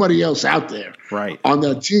really nobody else out there on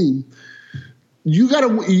that team. You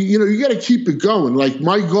gotta keep it going. Like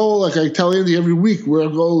my goal, like I tell Andy every week, where our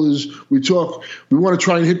goal is, we want to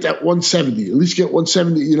try and hit that 170, at least get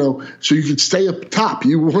 170, so you can stay up top.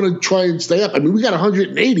 You want to try and stay up. I mean, we got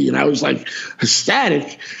 180 and I was like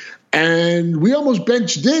ecstatic, and we almost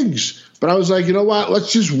benched Diggs, but I was like, you know what,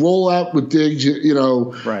 let's just roll out with Diggs.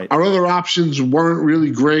 Our other options weren't really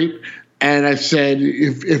great. And I said,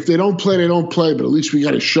 if they don't play, they don't play, but at least we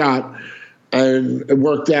got a shot. And it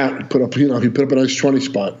worked out. He put up a nice 20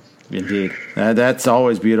 spot. Indeed. That's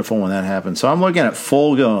always beautiful when that happens. So I'm looking at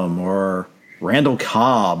Fulgham or Randall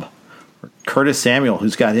Cobb or Curtis Samuel,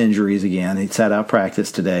 who's got injuries again. He sat out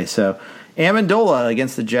practice today. So Amendola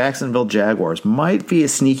against the Jacksonville Jaguars might be a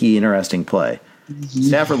sneaky, interesting play. Mm-hmm.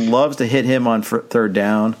 Stafford loves to hit him on third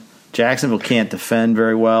down. Jacksonville can't defend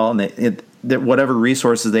very well, and whatever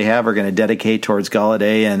resources they have are going to dedicate towards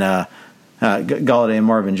Galladay and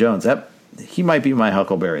Marvin Jones. He might be my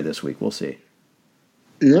Huckleberry this week. We'll see.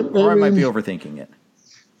 Yep, I might be overthinking it.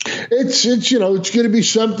 It's going to be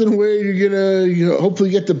something where you're going to hopefully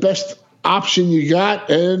get the best option you got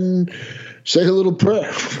and say a little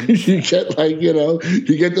prayer. You get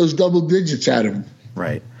you get those double digits at him.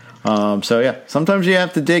 Right. Sometimes you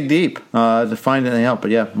have to dig deep to find anything out.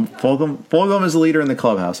 But yeah, Fulgham is the leader in the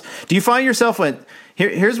clubhouse. Do you find yourself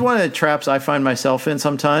here's one of the traps I find myself in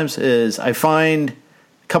sometimes is I find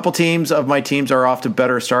couple teams of my teams are off to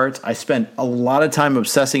better starts. I spend a lot of time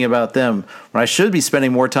obsessing about them when I should be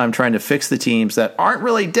spending more time trying to fix the teams that aren't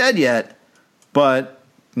really dead yet, but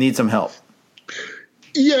need some help.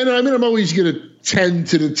 Yeah, no, I mean, I'm always going to tend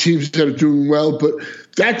to the teams that are doing well, but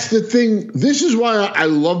that's the thing. This is why I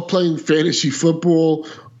love playing fantasy football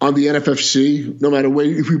on the NFFC, no matter where.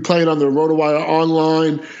 If you play it on the RotoWire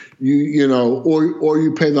online, or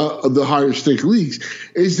you pay the higher stake leagues,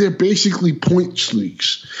 is they're basically points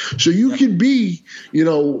leagues. So you could be,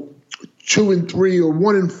 2 and 3 or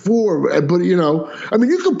 1 and 4, but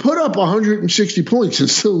you can put up 160 points and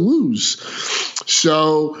still lose.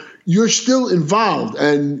 So you're still involved,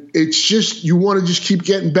 and it's just you want to just keep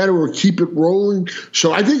getting better or keep it rolling.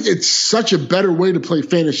 So I think it's such a better way to play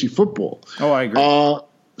fantasy football. Oh, I agree.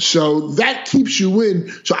 So that keeps you in.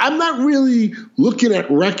 So I'm not really looking at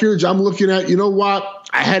records. I'm looking at,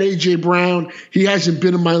 I had A.J. Brown. He hasn't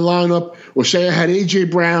been in my lineup. Or say I had A.J.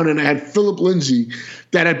 Brown and I had Philip Lindsay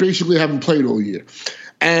that I basically haven't played all year.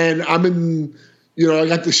 And I'm in, I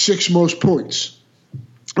got the 6 most points.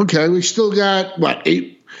 Okay, we still got,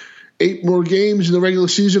 8 more games in the regular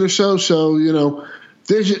season or so. So,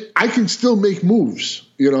 I can still make moves.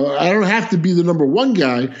 I don't have to be the number 1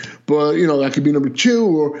 guy, but, I could be number 2,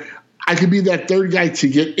 or I could be that third guy to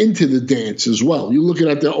get into the dance as well. You're looking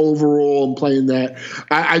at the overall and playing that.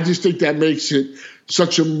 I just think that makes it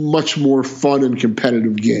such a much more fun and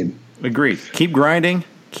competitive game. Agreed. Keep grinding.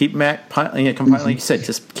 Keep compiling. Like you said,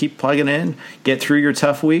 just keep plugging in. Get through your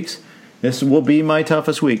tough weeks. This will be my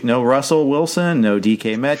toughest week. No Russell Wilson. No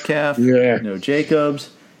DK Metcalf. Yeah. No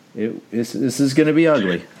Jacobs. This is going to be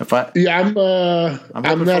ugly. I'm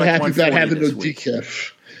not happy about having no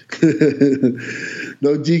DK.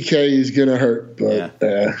 No DK is going to hurt, but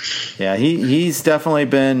yeah, he's definitely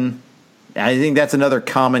been. I think that's another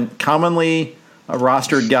commonly a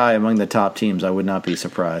rostered guy among the top teams. I would not be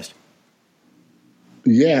surprised.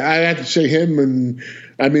 Yeah, I have to say him, and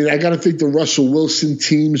I mean I got to think the Russell Wilson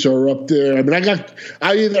teams are up there. I mean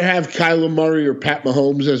I either have Kyler Murray or Pat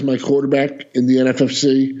Mahomes as my quarterback in the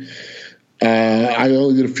NFFC. I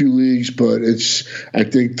only did a few leagues, but it's I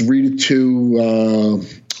think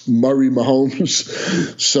 3-2 Murray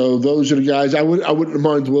Mahomes. So those are the guys. I wouldn't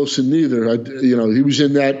mind Wilson neither. He was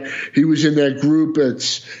in that group.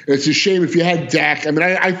 It's a shame if you had Dak. I mean,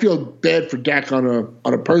 I feel bad for Dak on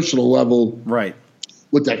a personal level, right?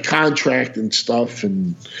 With that contract and stuff,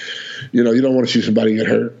 and you don't want to see somebody get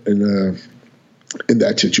hurt in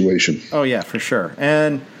that situation. Oh yeah, for sure.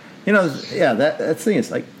 And that's the thing. It's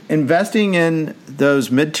like investing in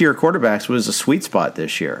those mid-tier quarterbacks was a sweet spot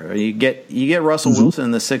this year. You get Russell Wilson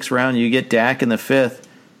in the 6th round, you get Dak in the 5th,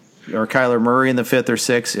 or Kyler Murray in the 5th or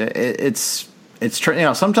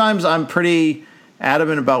 6th. Sometimes I'm pretty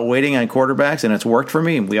adamant about waiting on quarterbacks, and it's worked for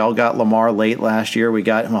me. We all got Lamar late last year. We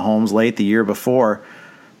got Mahomes late the year before,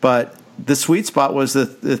 but the sweet spot was the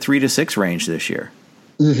 3 to 6 range this year.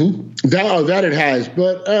 Mm-hmm. That it has,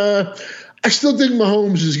 but. I still think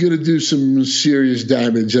Mahomes is going to do some serious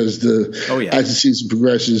damage as the season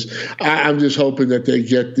progresses. I'm just hoping that they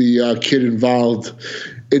get the kid involved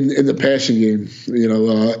in the passing game.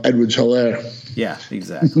 Edwards-Helaire. Yeah,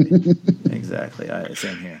 exactly. Exactly.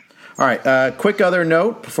 Same here. All right. Quick other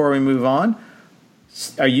note before we move on.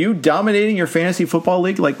 Are you dominating your fantasy football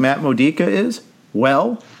league like Matt Modica is?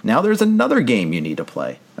 Well, now there's another game you need to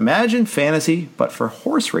play. Imagine fantasy, but for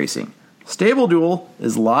horse racing. Stable Duel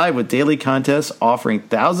is live with daily contests offering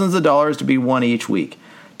thousands of dollars to be won each week.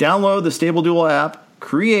 Download the Stable Duel app,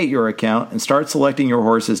 create your account, and start selecting your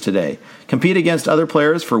horses today. Compete against other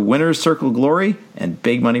players for Winner's Circle Glory and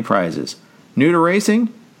big money prizes. New to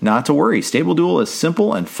racing? Not to worry. Stable Duel is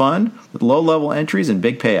simple and fun with low-level entries and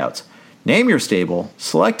big payouts. Name your stable,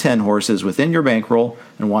 select 10 horses within your bankroll,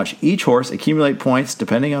 and watch each horse accumulate points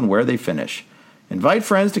depending on where they finish. Invite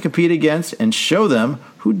friends to compete against and show them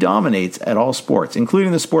who dominates at all sports,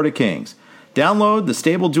 including the Sport of Kings. Download the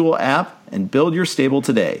Stable Duel app and build your stable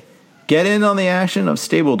today. Get in on the action of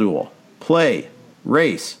Stable Duel. Play,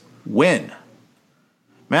 race, win.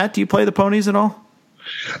 Matt, do you play the ponies at all?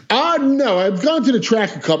 No, I've gone to the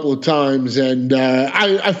track a couple of times, and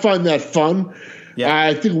I find that fun. Yeah.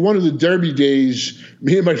 I think one of the Derby days,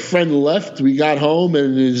 me and my friend left. We got home,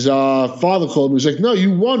 and his father called me. He was like, "No,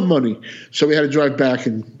 you won money." So we had to drive back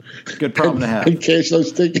and good problem to have and cash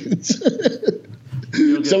those tickets. So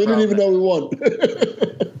we didn't even know we won.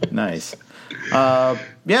 Nice.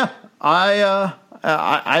 Yeah, I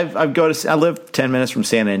live 10 minutes from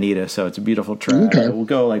Santa Anita, so it's a beautiful track. Okay. We'll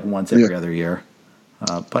go like once every other year.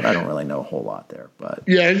 But I don't really know a whole lot there. But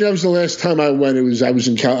yeah, that was the last time I went. I was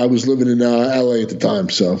living in L.A. at the time.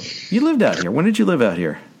 So you lived out here. When did you live out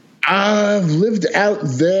here? I've lived out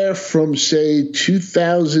there from say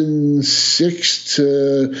 2006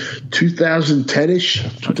 to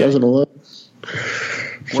 2010ish, 2011.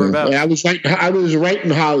 Whereabouts? I was right in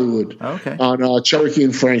Hollywood. Okay. On Cherokee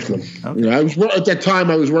and Franklin. Okay. At that time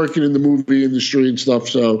I was working in the movie industry and stuff,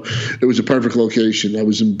 so it was a perfect location. I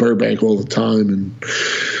was in Burbank all the time, and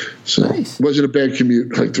so nice. It wasn't a bad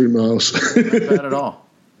commute, like 3 miles. Not bad at all.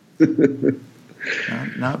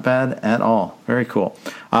 Not bad at all. Very cool.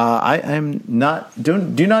 I'm not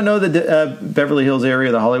do not know the Beverly Hills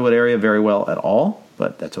area, the Hollywood area very well at all,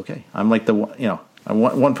 but that's okay. I'm like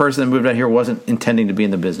one person that moved out here wasn't intending to be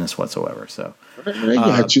in the business whatsoever. So I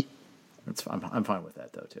got you. I'm fine with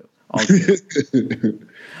that though too.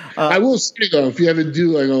 I will say though, if you ever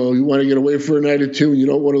do you want to get away for a night or two and you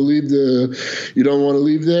don't want to leave there,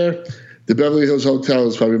 the Beverly Hills Hotel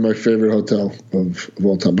is probably my favorite hotel of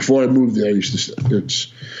all time. Before I moved there, I used to stay.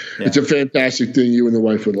 It's a fantastic thing. You and the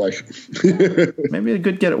wife would like. Maybe a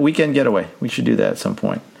good weekend getaway. We should do that at some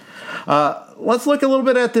point. Let's look a little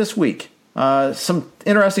bit at this week. Some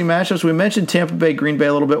interesting matchups. We mentioned Tampa Bay, Green Bay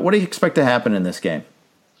a little bit. What do you expect to happen in this game?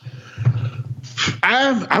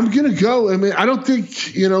 I'm going to go. I mean, I don't think,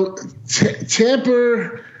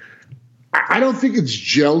 Tampa, I don't think it's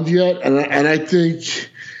gelled yet. And I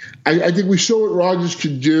think we saw what Rodgers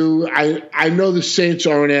could do. I know the Saints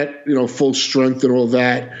aren't at, full strength and all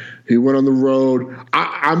that. He went on the road.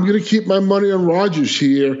 I'm going to keep my money on Rodgers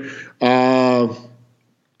here.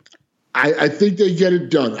 I think they get it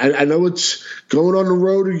done. I know it's going on the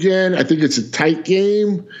road again. I think it's a tight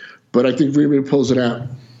game, but I think Green Bay pulls it out.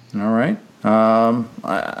 All right.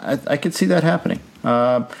 I could see that happening.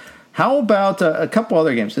 How about a couple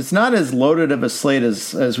other games? It's not as loaded of a slate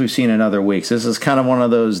as we've seen in other weeks. This is kind of one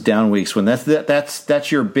of those down weeks when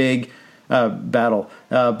that's your big battle.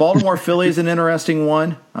 Baltimore Philly is an interesting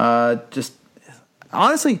one. Just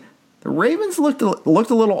honestly, The Ravens looked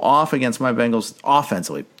a little off against my Bengals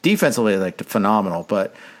offensively. Defensively, they looked phenomenal.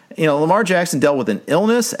 But, Lamar Jackson dealt with an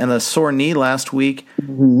illness and a sore knee last week.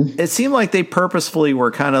 Mm-hmm. It seemed like they purposefully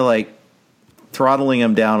were kind of like throttling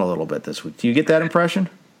him down a little bit this week. Do you get that impression?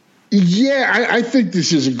 Yeah, I think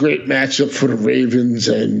this is a great matchup for the Ravens,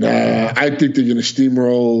 and I think they're going to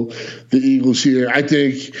steamroll the Eagles here. I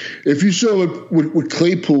think if you saw what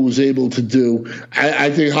Claypool was able to do, I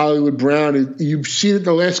think Hollywood Brown, you've seen it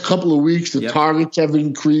the last couple of weeks, the targets have been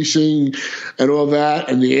increasing and all that,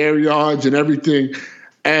 and the air yards and everything.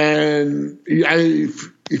 And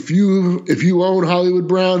if you own Hollywood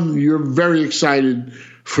Brown, you're very excited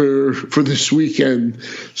for this weekend.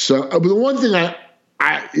 So, but the one thing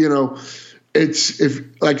it's if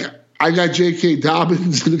like I got J.K.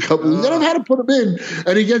 Dobbins in a couple of, I don't know how to put him in,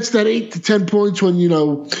 and he gets that 8 to 10 points when you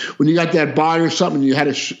got that bye or something, you had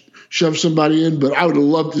to shove somebody in. But I would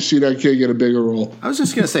love to see that kid get a bigger role. I was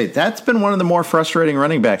just going to say that's been one of the more frustrating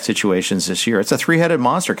running back situations this year. It's a three-headed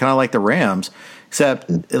monster, kind of like the Rams, except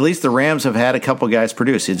at least the Rams have had a couple guys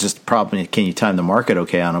produce. It's just the problem: can you time the market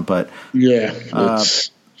okay on them? But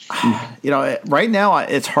right now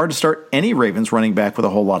it's hard to start any Ravens running back with a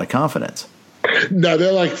whole lot of confidence. No,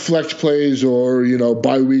 they're like flex plays or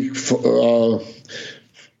bye week.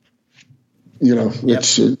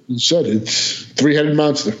 It's three-headed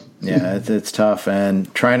monster. Yeah, it's tough,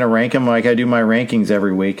 and trying to rank them like I do my rankings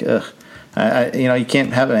every week. You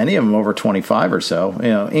can't have any of them over 25 or so.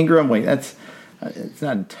 Ingram, it's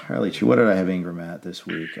not entirely true. What did I have Ingram at this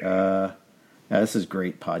week? This is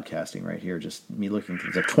great podcasting right here. Just me looking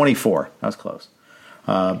things up. 24. That was close.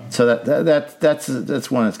 So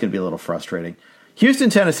that's one that's going to be a little frustrating. Houston,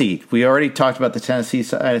 Tennessee. We already talked about the Tennessee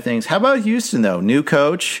side of things. How about Houston, though? New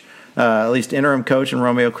coach, at least interim coach, and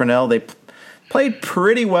Romeo Crennel. They played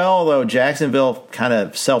pretty well, though Jacksonville kind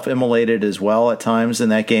of self-immolated as well at times in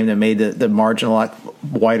that game that made the margin a lot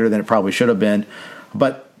wider than it probably should have been.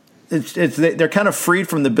 But they're kind of freed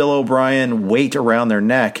from the Bill O'Brien weight around their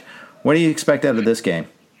neck. What do you expect out of this game?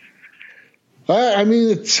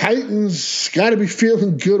 The Titans got to be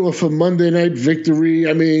feeling good off a Monday night victory.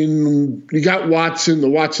 You got Watson, the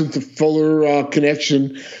Watson to Fuller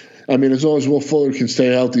connection. As long as Will Fuller can stay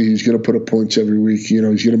healthy, he's going to put up points every week. He's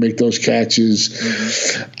going to make those catches.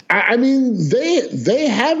 Mm-hmm. They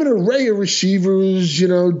have an array of receivers.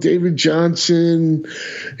 David Johnson,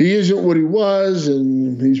 he isn't what he was,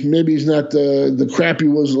 and he's not the crap he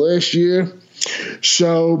was last year.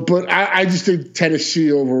 So, but I just think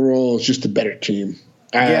Tennessee overall is just a better team.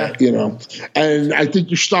 And I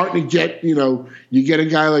think you're starting to get, you get a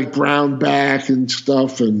guy like Brown back and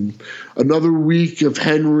stuff, and another week of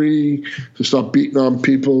Henry to start beating on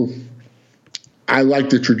people. I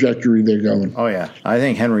like the trajectory they're going. Oh, yeah. I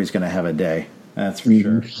think Henry's going to have a day. That's for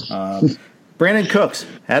sure. Brandon Cooks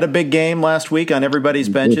had a big game last week on everybody's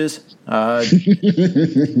benches. Do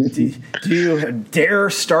you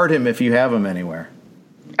dare start him if you have him anywhere?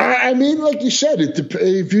 Like you said,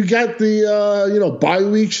 if you got the bye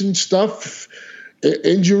weeks and stuff,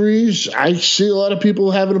 injuries, I see a lot of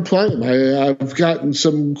people having to play him. I've gotten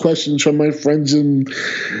some questions from my friends in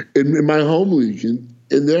my home league and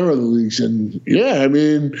in their other leagues, and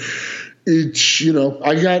it's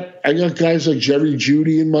I got guys like Jerry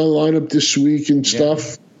Jeudy in my lineup this week and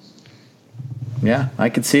stuff. Yeah, I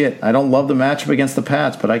can see it. I don't love the matchup against the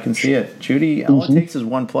Pats, but I can see it. Jeudy, all it takes is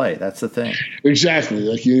one play. That's the thing. Exactly.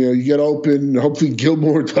 Like you get open. Hopefully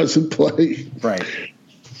Gilmore doesn't play.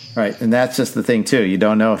 Right, and that's just the thing too. You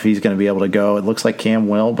don't know if he's going to be able to go. It looks like Cam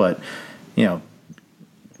will, but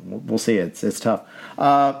we'll see. It's tough.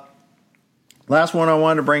 Last one I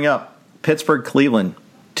wanted to bring up: Pittsburgh, Cleveland.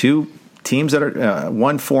 Two teams that are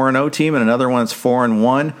one 4-0 team and another one that's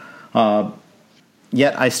 4-1.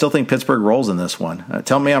 Yet I still think Pittsburgh rolls in this one.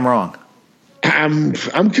 Tell me I'm wrong. I'm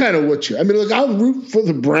kind of with you. I'll root for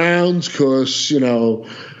the Browns because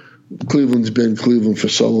Cleveland's been Cleveland for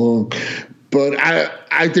so long. But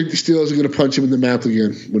I think the Steelers are going to punch him in the mouth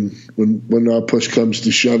again when push comes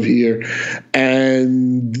to shove here.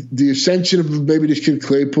 And the ascension of maybe this kid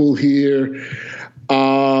Claypool here.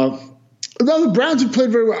 No, the Browns have played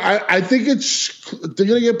very well. I think they're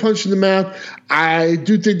going to get punched in the mouth. I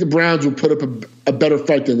do think the Browns will put up a better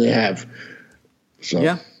fight than they have. So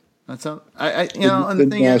yeah, that's and the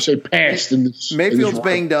thing is, Mayfield's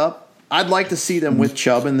banged up. I'd like to see them with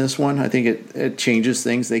Chubb in this one. I think it changes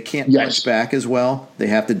things. They can't punch back as well. They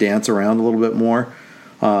have to dance around a little bit more.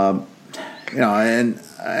 I've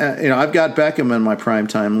got Beckham in my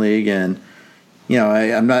primetime league, and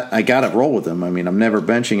I got to roll with him. I'm never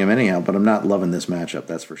benching him anyhow, but I'm not loving this matchup.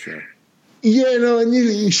 That's for sure. Yeah, and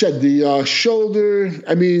you said the shoulder.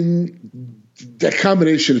 that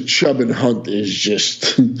combination of Chubb and Hunt is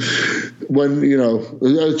just when,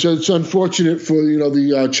 it's unfortunate for,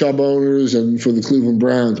 the Chubb owners and for the Cleveland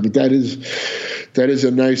Browns, but that is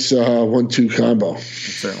a nice 1-2 combo. It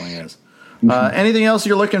certainly is. Anything else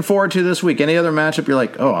you're looking forward to this week? Any other matchup you're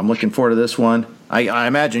like, oh, I'm looking forward to this one? I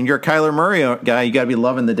imagine you're a Kyler Murray guy. You got to be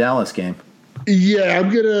loving the Dallas game. Yeah, I'm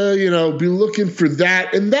going to, be looking for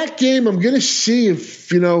that. In that game, I'm going to see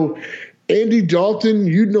if, Andy Dalton,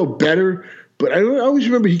 you'd know better, but I always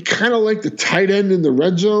remember he kind of liked the tight end in the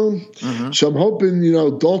red zone. Mm-hmm. So I'm hoping,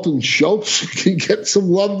 Dalton Schultz can get some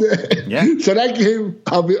love there. Yeah. So that game,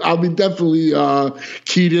 I'll be definitely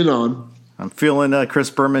keyed in on. I'm feeling Chris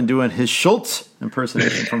Berman doing his Schultz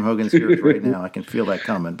impersonation from Hogan's Heroes right now. I can feel that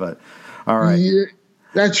coming, but all right. Yeah,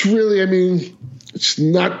 that's really, it's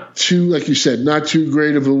not too, like you said, not too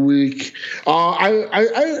great of a week.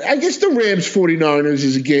 I guess the Rams 49ers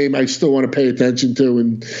is a game I still want to pay attention to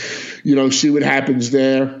and, see what happens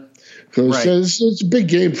there. Because it's a big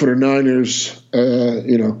game for the Niners.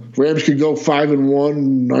 Rams could go 5-1,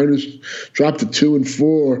 Niners drop to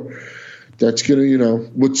 2-4. That's going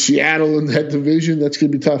to, with Seattle in that division, that's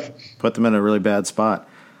going to be tough. Put them in a really bad spot.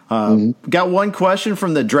 Got one question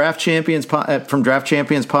from the Draft Champions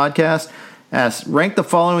podcast. Asked, rank the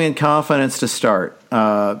following in confidence to start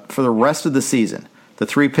for the rest of the season. The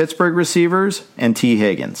 3 Pittsburgh receivers and T.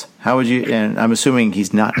 Higgins. How would you, and I'm assuming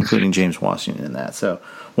he's not including James Washington in that. So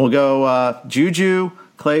we'll go Juju,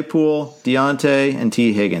 Claypool, Deontay, and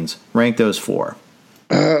T. Higgins. Rank those 4.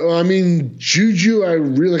 Juju,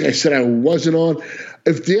 like I said, I wasn't on.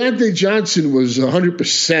 If Deontay Johnson was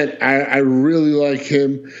 100%, I really like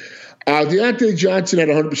him. Deontay Johnson at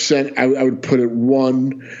 100%, I would put it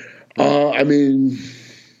 1.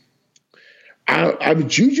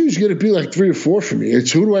 Juju's going to be like 3 or 4 for me.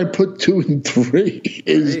 It's who do I put 2 and 3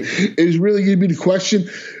 is really going to be the question.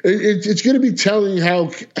 It's going to be telling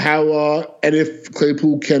how and if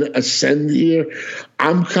Claypool can ascend here.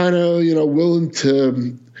 I'm kind of willing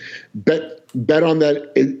to bet on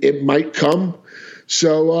that it might come.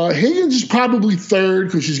 So Higgins is probably 3rd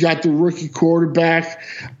because she's got the rookie quarterback.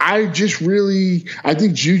 I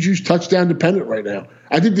think Juju's touchdown dependent right now.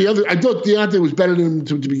 I thought Deontay was better than him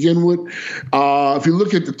to begin with. If you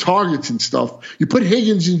look at the targets and stuff, you put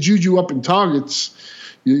Higgins and Juju up in targets,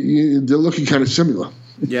 they're looking kind of similar.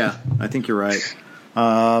 Yeah, I think you're right.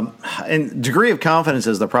 And degree of confidence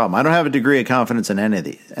is the problem. I don't have a degree of confidence in any of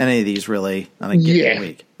these really on a given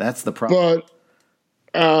week. That's the problem. But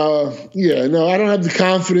I don't have the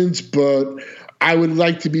confidence, but I would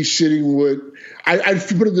like to be sitting with. I'd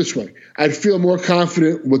put it this way: I'd feel more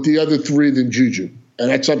confident with the other 3 than Juju. And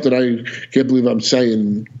that's something I can't believe I'm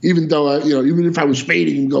saying. Even though, even if I was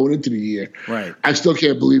fading him going into the year, right? I still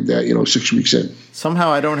can't believe that, 6 weeks in. Somehow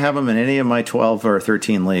I don't have him in any of my 12 or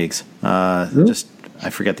 13 leagues. Just I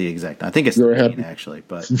forget the exact. I think it's 13 actually,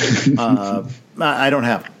 but I don't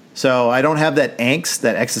have him. So I don't have that angst,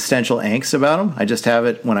 that existential angst about him. I just have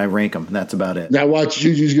it when I rank him. That's about it. Now watch,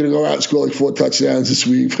 Juju's going to go out and score like 4 touchdowns this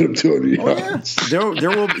week. Put him 200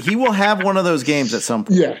 yards. He will have one of those games at some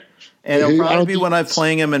point. Yeah. And it'll probably be when I'm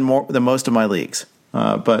playing him in more than most of my leagues.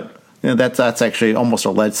 But that's actually almost a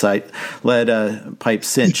lead pipe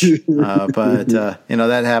cinch. But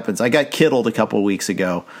that happens. I got Kittled a couple of weeks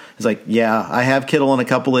ago. It's like, yeah, I have Kittle in a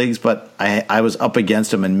couple leagues, but I was up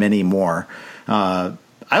against him in many more.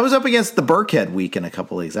 I was up against the Burkhead week in a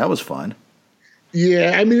couple leagues. That was fun.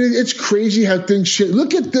 Yeah, it's crazy how things change.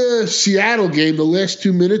 Look at the Seattle game, the last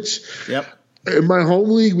 2 minutes. Yep. In my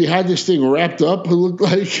home league, we had this thing wrapped up, it looked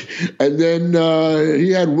like, and then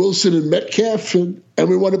he had Wilson and Metcalf, and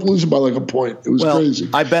we wound up losing by like a point. It was crazy.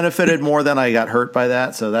 I benefited more than I got hurt by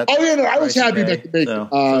that, so that. Oh yeah, no, I was happy about the make. So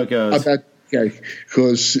it goes.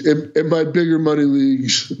 Because in my bigger money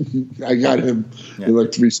leagues, I got him in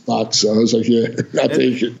like 3 spots. So I was like, yeah, I'll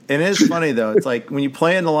take it. And it is funny though. It's like when you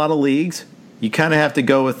play in a lot of leagues, you kind of have to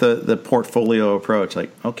go with the portfolio approach.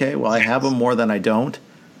 Like, okay, well, I have them more than I don't.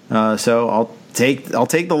 So I'll take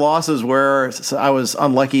the losses where I was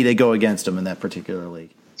unlucky to go against them in that particular league.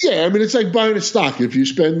 Yeah, it's like buying a stock. If you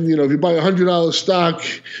spend, if you buy $100 stock,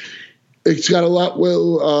 it's got a lot.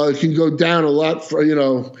 It can go down a lot for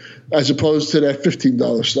as opposed to that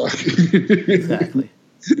 $15 stock. Exactly.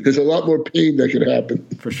 There's a lot more pain that could happen.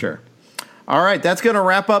 For sure. All right, that's going to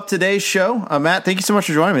wrap up today's show. Matt, thank you so much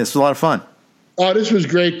for joining me. This was a lot of fun. This was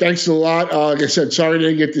great. Thanks a lot. Like I said, sorry I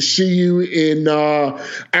didn't get to see you in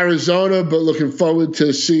Arizona, but looking forward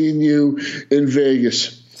to seeing you in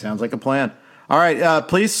Vegas. Sounds like a plan. All right.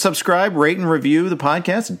 Please subscribe, rate, and review the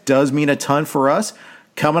podcast. It does mean a ton for us.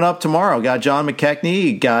 Coming up tomorrow, got John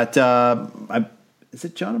McKechnie. Got Is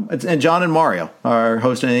it John? And John and Mario are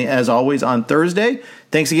hosting, as always, on Thursday.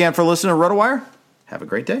 Thanks again for listening to RotoWire. Have a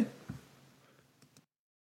great day.